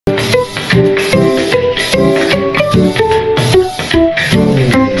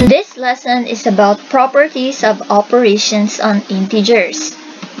lesson is about properties of operations on integers.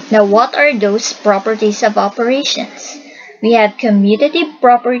 Now, what are those properties of operations? We have commutative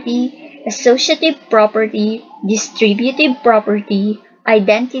property, associative property, distributive property,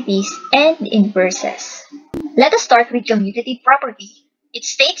 identities, and inverses. Let us start with commutative property. It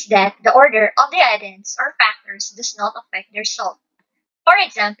states that the order of the addends or factors does not affect their result. For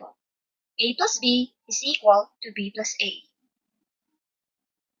example, a plus b is equal to b plus a.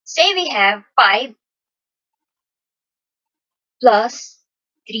 Say we have 5 plus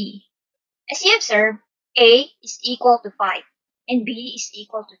 3. As you observe, A is equal to 5 and B is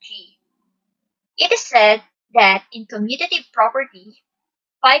equal to 3. It is said that in commutative property,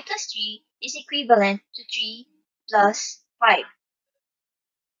 5 plus 3 is equivalent to 3 plus 5.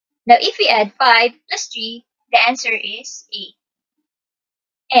 Now if we add 5 plus 3, the answer is 8.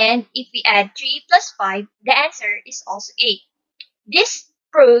 And if we add 3 plus 5, the answer is also 8. This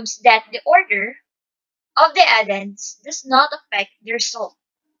proves that the order of the addends does not affect the result.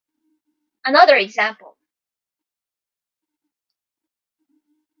 Another example.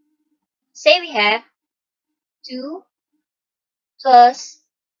 Say we have 2 plus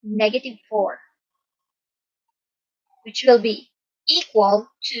negative 4, which will be equal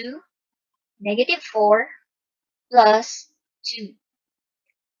to negative 4 plus 2.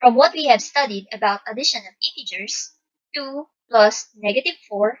 From what we have studied about addition of integers, 2 plus negative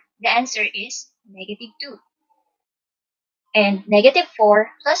 4, the answer is negative 2. And negative 4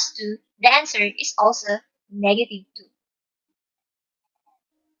 plus 2, the answer is also negative 2.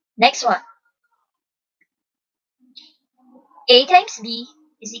 Next one. A times B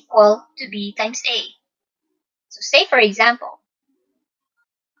is equal to B times A. So say for example,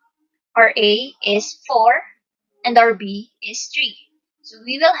 our A is 4 and our B is 3. So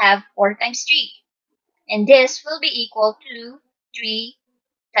we will have 4 times 3. And this will be equal to 3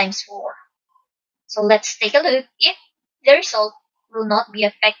 times 4. So let's take a look if the result will not be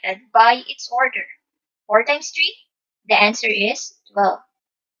affected by its order. 4 times 3, the answer is 12.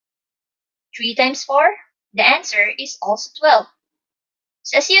 3 times 4, the answer is also 12.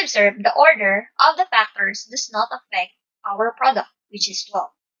 So as you observe, the order of the factors does not affect our product, which is 12.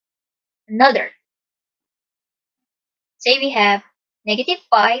 Another. Say we have negative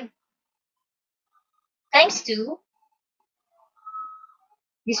 5 times 2.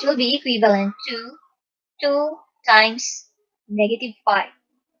 This will be equivalent to 2 times negative 5.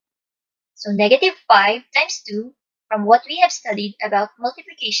 So negative 5 times 2, from what we have studied about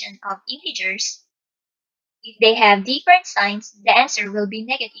multiplication of integers, if they have different signs, the answer will be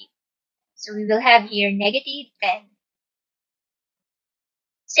negative. So we will have here negative 10.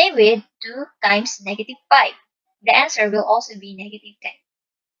 Same with 2 times negative 5. The answer will also be negative 10.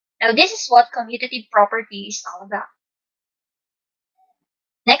 Now this is what commutative property is all about.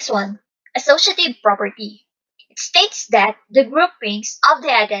 Next one, associative property. It states that the groupings of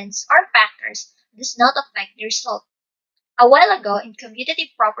the addends or factors does not affect the result. A while ago in commutative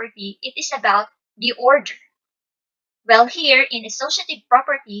property, it is about the order. Well, here in associative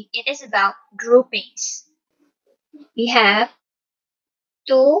property, it is about groupings. We have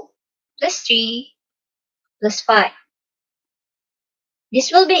 2 plus 3 plus 5.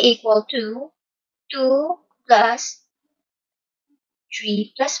 This will be equal to 2 plus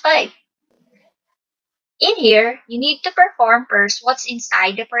 3 plus 5. In here, you need to perform first what's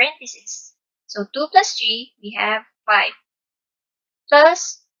inside the parentheses. So 2 plus 3, we have 5.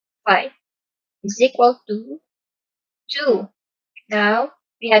 Plus 5 is equal to 2. Now,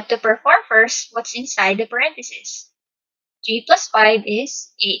 we have to perform first what's inside the parentheses. 3 plus 5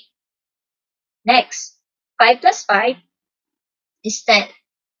 is 8. Next, 5 plus 5 is 10.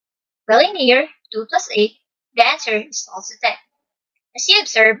 Well, in here, 2 plus 8, the answer is also 10. As you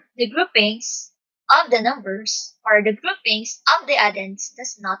observe, the groupings of the numbers or the groupings of the addends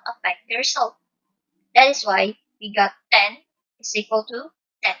does not affect the result. That is why we got 10 is equal to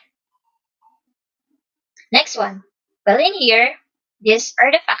 10. Next one. Well, in here, these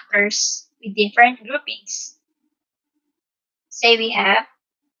are the factors with different groupings. Say we have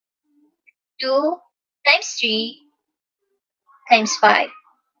 2 times 3 times 5,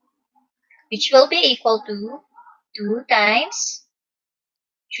 which will be equal to 2 times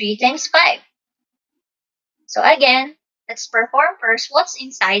 3 times 5. So again, let's perform first what's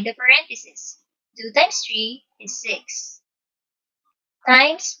inside the parentheses. 2 times 3 is 6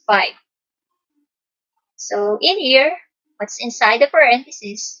 times 5. So in here, what's inside the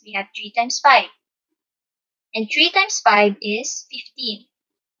parentheses, we have 3 times 5. And 3 times 5 is 15.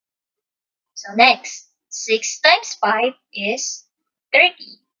 So next, 6 times 5 is 30.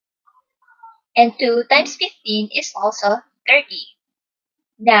 And 2 times 15 is also 30.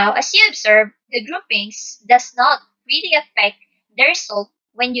 Now, as you observe, the groupings does not really affect the result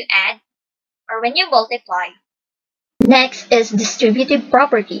when you add or when you multiply. Next is distributive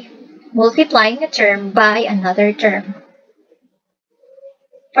property, multiplying a term by another term.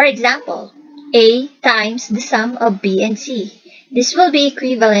 For example, A times the sum of B and C. This will be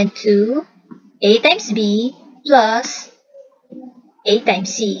equivalent to A times B plus A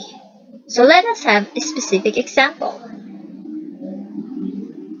times C. So let us have a specific example.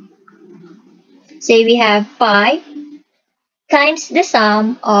 Say we have 5 times the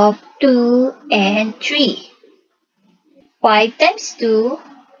sum of 2 and 3. 5 times 2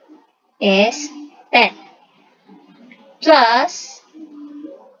 is 10 plus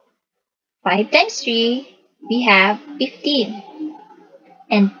 5 times 3 we have 15,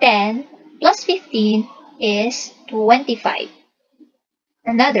 and 10 plus 15 is 25.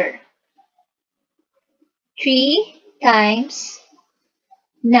 Another 3 times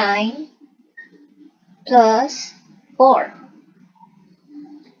 9 plus 4.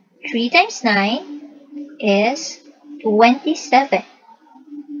 3 times 9 is 27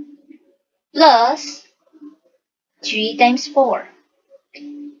 plus 3 times 4,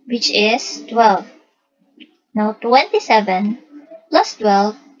 which is 12. Now 27 plus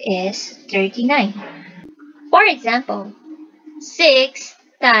 12 is 39. For example, 6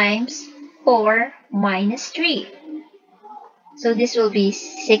 times 4 minus 3. So this will be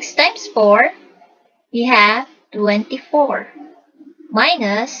 6 times 4, we have 24,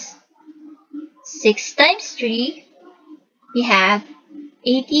 minus 6 times 3, we have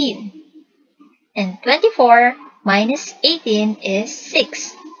 18. And 24 minus 18 is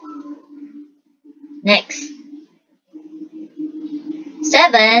 6. Next,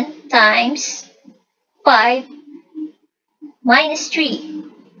 7 times 5 minus 3.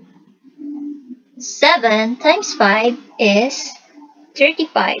 7 times 5 is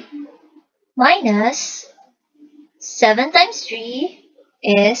 35, minus 7 times 3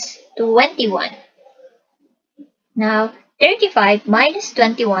 is 21. Now, 35 minus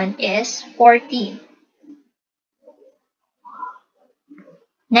 21 is 14.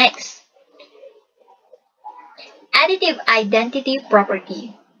 Next, additive identity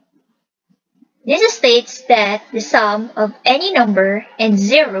property. This states that the sum of any number and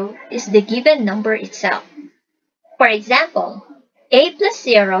 0 is the given number itself. For example, a plus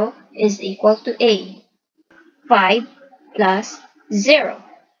 0 is equal to a. 5 plus 0.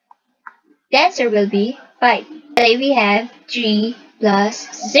 The answer will be 5. Say we have 3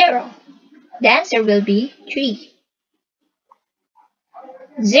 plus 0. The answer will be 3.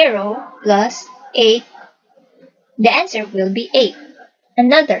 0 plus 8. The answer will be 8.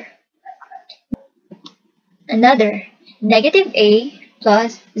 Another, negative a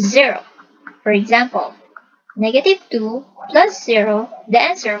plus 0. For example, negative 2 plus 0, the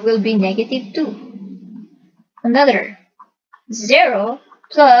answer will be negative 2. Another, 0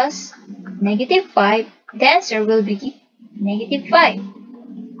 plus negative 5, the answer will be negative 5.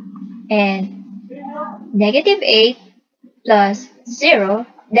 And negative 8 plus 0,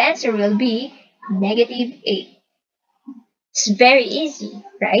 the answer will be negative 8. It's very easy,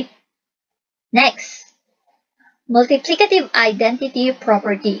 right? Next, multiplicative identity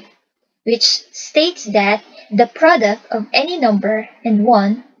property, which states that the product of any number and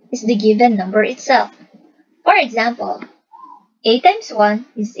 1 is the given number itself. For example, a times 1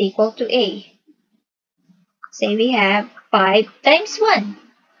 is equal to a. Say we have 5 times 1.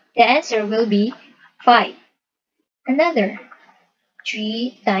 The answer will be 5. Another,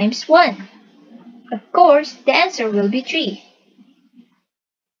 3 times 1. Of course, the answer will be 3.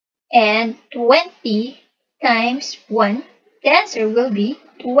 And 20 times 1, the answer will be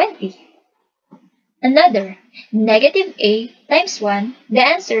 20. Another, negative a times 1, the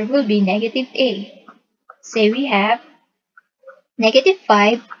answer will be negative a. Say we have negative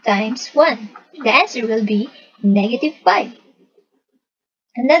 5 times 1, the answer will be negative 5.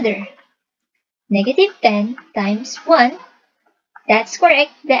 Another, negative 10 times 1, that's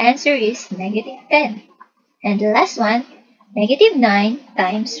correct, the answer is negative 10. And the last one, negative 9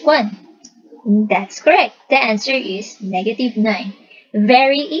 times 1. That's correct. The answer is negative 9.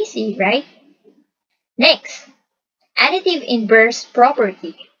 Very easy, right? Next, additive inverse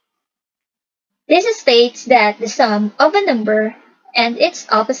property. This states that the sum of a number and its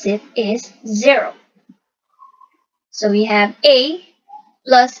opposite is 0. So we have a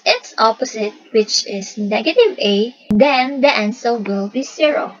plus its opposite, which is negative a, then the answer will be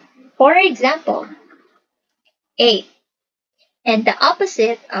 0. For example, 8. And the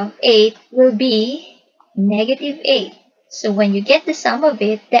opposite of 8 will be negative 8. So when you get the sum of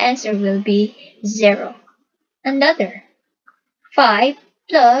it, the answer will be 0. Another, 5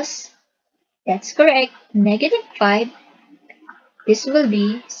 plus, that's correct, negative 5, this will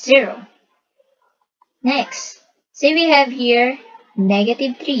be 0. Next, say we have here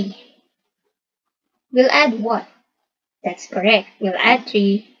negative 3. We'll add what? That's correct, we'll add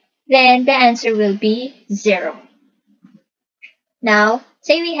 3. Then the answer will be 0. Now,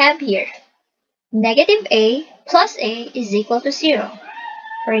 say we have here negative a plus a is equal to 0.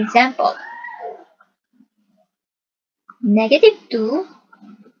 For example, negative 2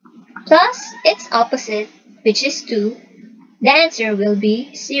 plus its opposite, which is 2, the answer will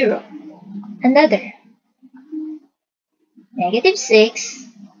be 0. Another, negative 6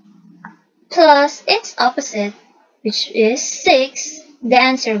 plus its opposite, which is 6, the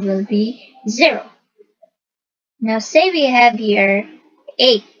answer will be 0. Now say we have here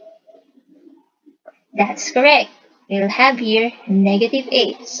 8. That's correct. We'll have here negative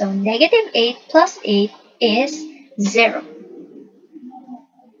 8. So negative 8 plus 8 is 0.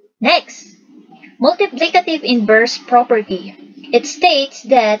 Next, multiplicative inverse property. It states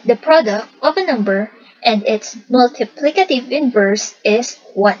that the product of a number and its multiplicative inverse is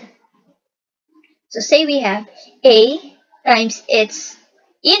 1. So say we have a times its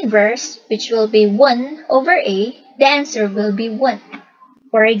inverse, which will be 1 over a, the answer will be 1.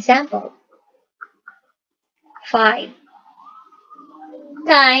 For example, 5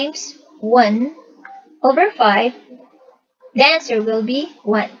 times 1 over 5, the answer will be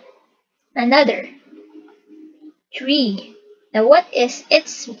 1. Another, 3. Now what is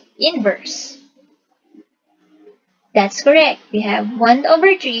its inverse? That's correct. We have 1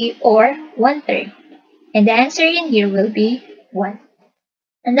 over 3 or 1/3. And the answer in here will be 1.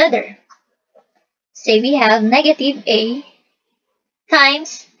 Another, say we have negative a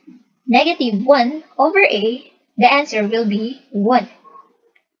times negative 1 over a, the answer will be 1.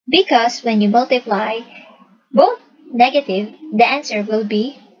 Because when you multiply both negative, the answer will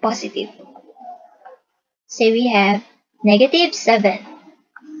be positive. Say we have negative 7.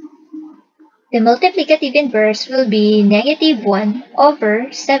 The multiplicative inverse will be negative 1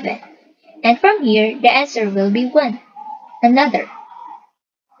 over 7. And from here, the answer will be 1. Another,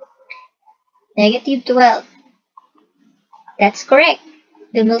 negative 12. That's correct.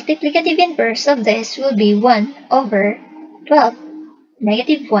 The multiplicative inverse of this will be 1 over 12.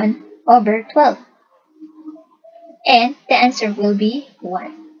 Negative 1 over 12. And the answer will be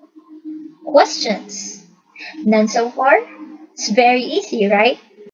 1. Questions? None so far? It's very easy, right?